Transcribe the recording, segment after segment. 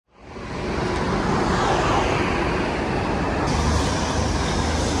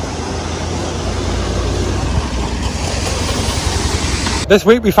This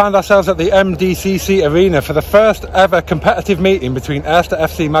week we found ourselves at the MDCC Arena for the first ever competitive meeting between Erste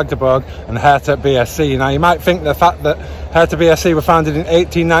FC Magdeburg and Hertha BSC. Now you might think the fact that Hertha BSC were founded in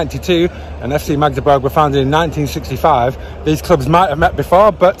 1892 and FC Magdeburg were founded in 1965, these clubs might have met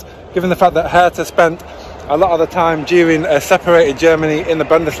before, but given the fact that Hertha spent a lot of the time during a separated Germany in the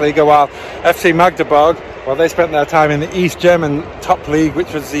Bundesliga, while FC Magdeburg, well, they spent their time in the East German top league,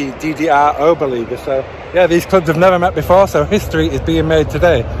 which was the DDR Oberliga. So yeah, these clubs have never met before, so history is being made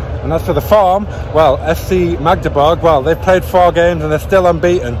today. And as for the form, well, FC Magdeburg, well, they've played 4 games and they're still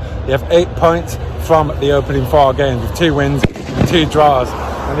unbeaten. They have 8 points from the opening 4 games with 2 wins and 2 draws.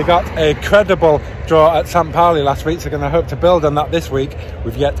 And they got a credible draw at St. Pauli last week, so they're going to hope to build on that this week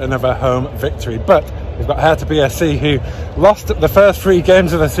with yet another home victory. But we've got Hertha BSC, who lost the first 3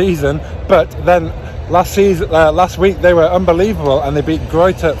 games of the season, but then last week they were unbelievable and they beat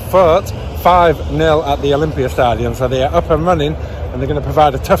Greuther Fürth 5-0 at the Olympia Stadium. So they are up and running, and they're going to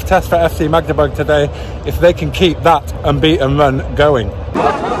provide a tough test for FC Magdeburg today if they can keep that unbeaten run going.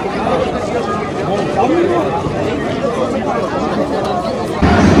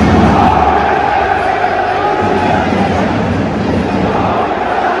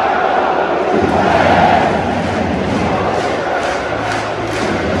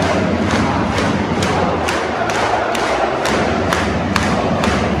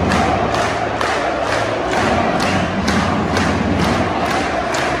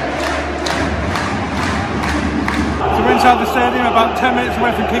 10 minutes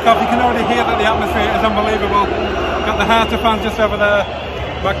away from kick-off. You can already hear that the atmosphere is unbelievable. Got the Hertha fans just over there.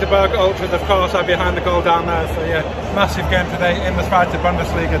 Magdeburg Ultras, of course, are behind the goal down there. So yeah, massive game today in the Zweite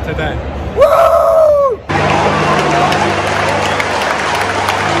Bundesliga today. Woo!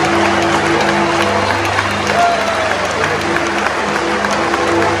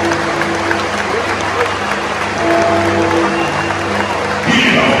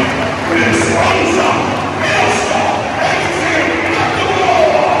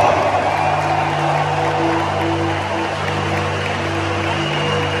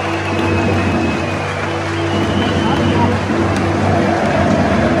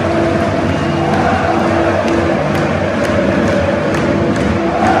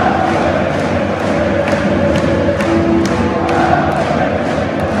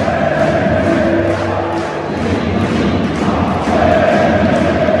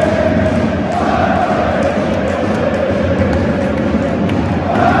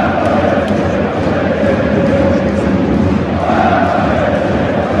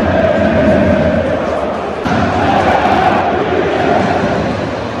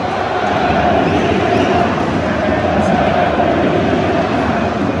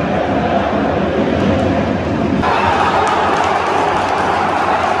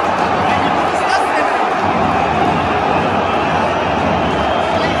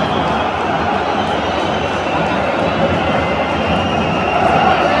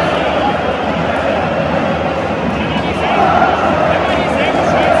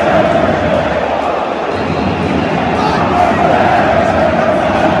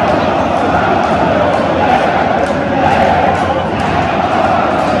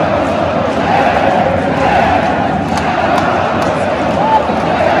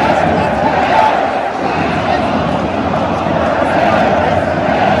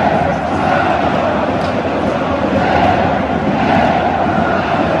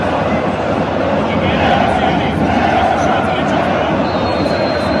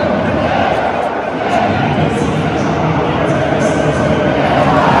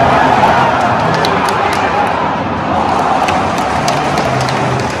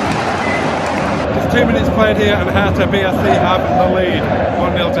 Played here, and Hertha BSC have the lead,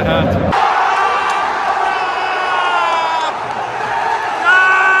 1-0 to Hertha.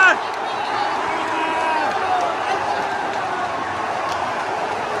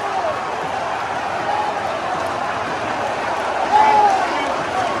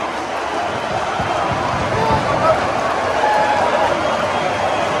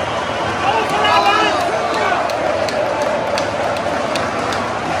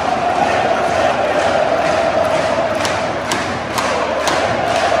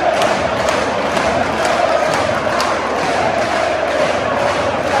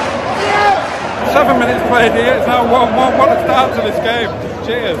 7 minutes played here, it's now 1-1. What a start to this game.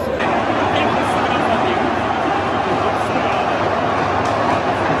 Cheers.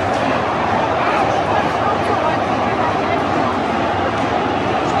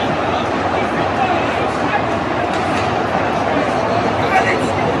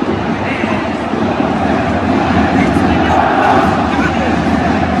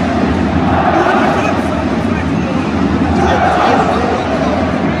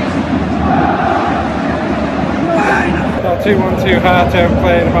 Hertha have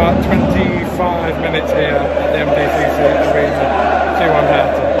played about 25 minutes here at the MDCC Arena, 2-1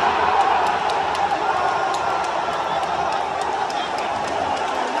 Hertha.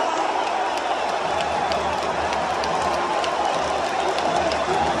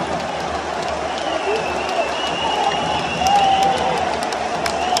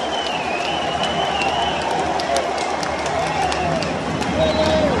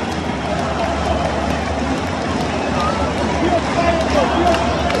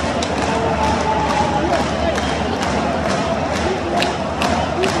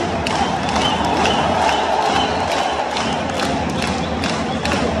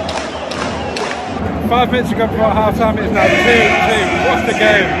 Five minutes to go before half time. It's now 2-2. What's the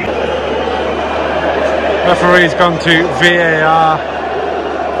game? Referee's gone to VAR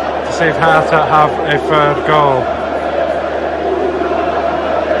to see if Hertha have a third goal.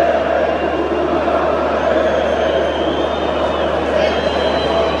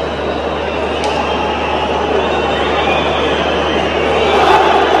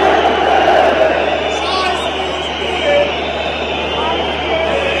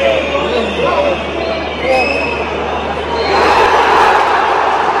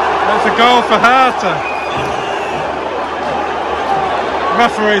 It's a goal for Hertha.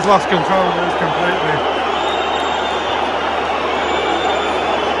 Referee's lost control of this completely.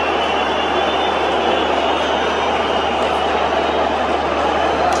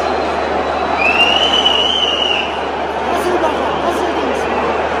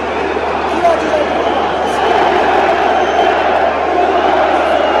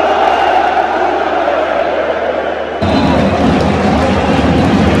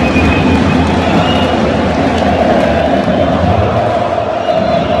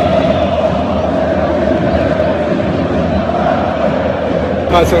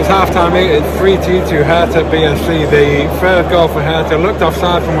 Right, so it's half-time here, it's 3-2 to Hertha BSC. The third goal for Hertha looked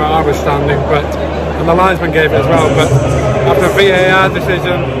offside from where I was standing, and the linesman gave it as well, but after a VAR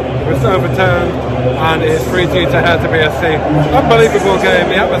decision, it was overturned, and it's 3-2 to Hertha BSC. Unbelievable game,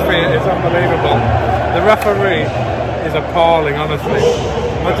 the atmosphere is unbelievable. The referee is appalling, honestly.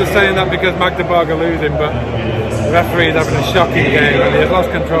 I'm not just saying that because Magdeburg are losing, but the referee is having a shocking game, and he has lost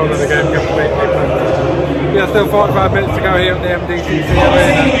control of the game completely. Yeah, still 45 minutes to go here at the MDCC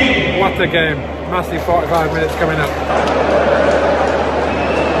Arena. What a game. Massive 45 minutes coming up.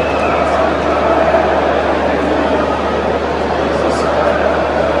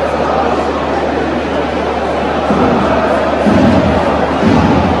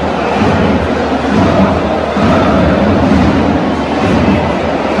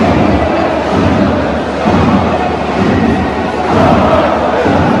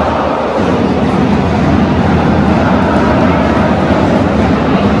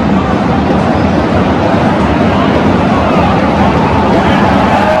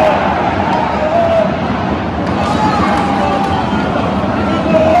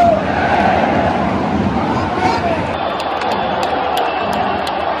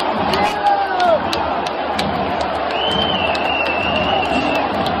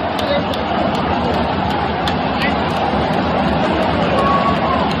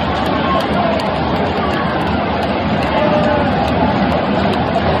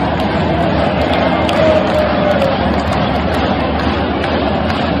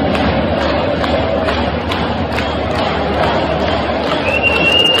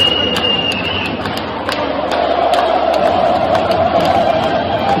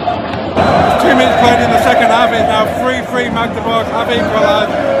 Played in the second half, it's now 3-3 Magdeburg have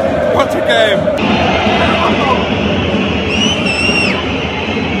equalised. What a game!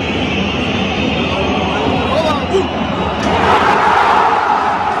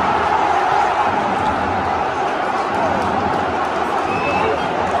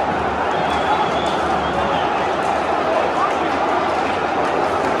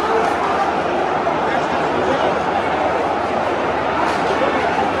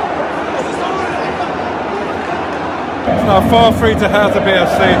 It's now 4-3 to Hertha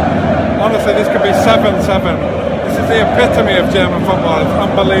BSC. Honestly, this could be 7-7. This is the epitome of German football. It's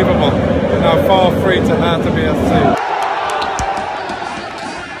unbelievable. Now 4-3 to Hertha BSC.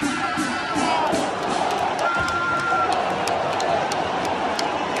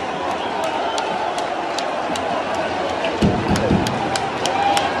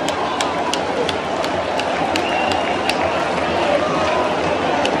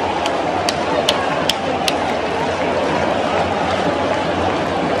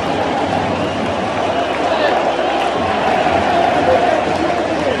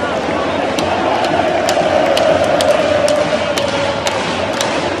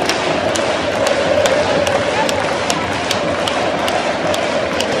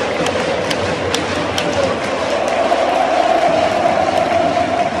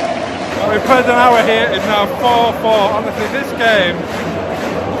 third an hour here is now 4-4. Honestly, this game,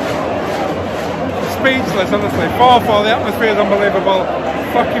 speechless, honestly. 4-4, the atmosphere is unbelievable.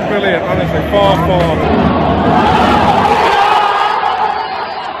 Fucking brilliant, honestly. 4-4.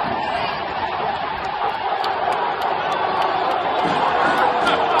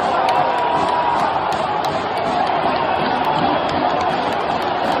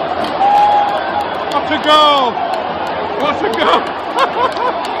 What a goal! What a goal!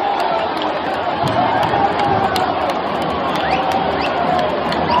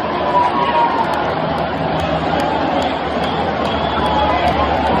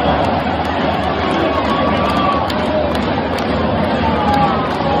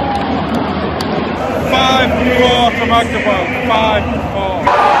 For Magdeburg, 5-4.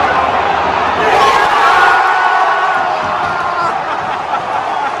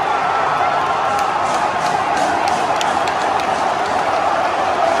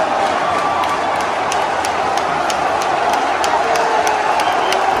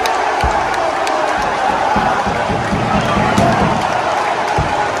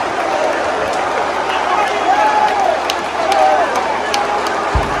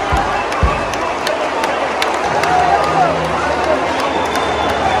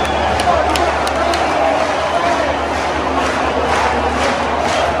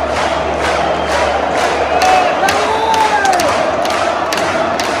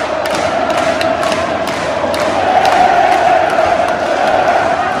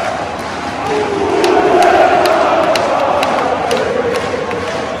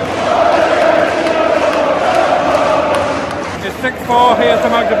 Here to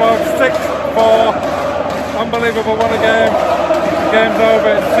Magdeburg, 6-4, unbelievable, what a game. The game's over,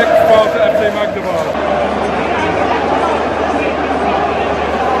 it's 6-4 to FC Magdeburg.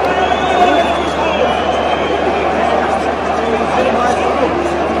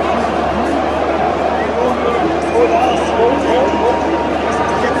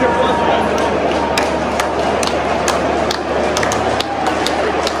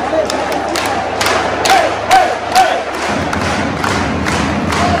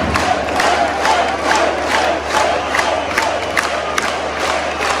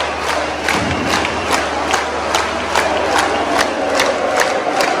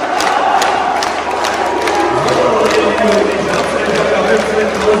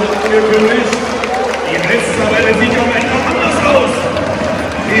 Die Resttabelle sieht aber etwas anders aus.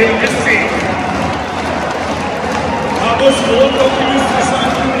 BSC. Aber es lohnt optimistisch an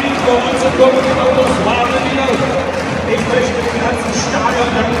den Krieg zu kommen, genau das war wieder. Ich möchte dem ganzen Stadion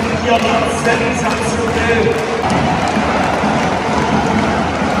danken, hier war sensationell.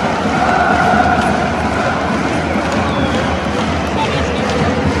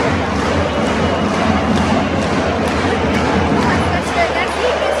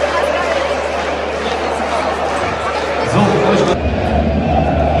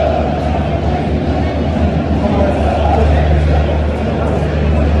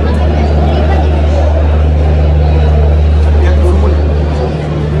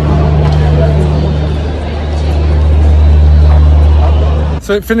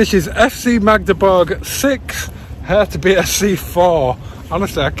 So it finishes FC Magdeburg 6, Hertha BSC 4.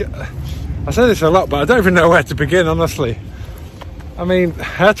 Honestly, I say this a lot, but I don't even know where to begin, honestly. I mean,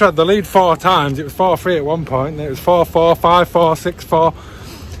 Hertha had the lead 4 times. It was 4-3 at one point, and it was 4-4, 5-4, 6-4.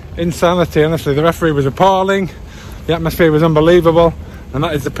 Insanity, honestly. The referee was appalling. The atmosphere was unbelievable. And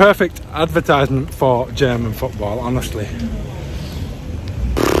that is the perfect advertisement for German football, honestly.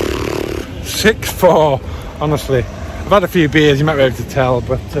 6-4, honestly. I've had a few beers, you might be able to tell,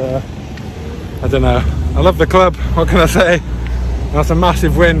 but I don't know. I love the club, what can I say? That's a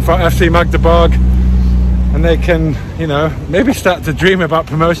massive win for FC Magdeburg, and they can, you know, maybe start to dream about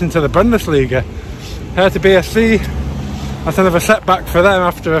promotion to the Bundesliga. Hertha BSC, that's another setback for them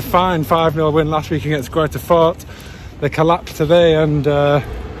after a fine 5-0 win last week against Greuther Fürth. They collapsed today, and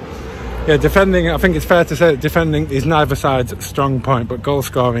yeah, defending, I think it's fair to say that defending is neither side's strong point, but goal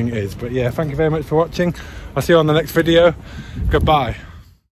scoring is. But yeah, thank you very much for watching. I'll see you on the next video. Goodbye.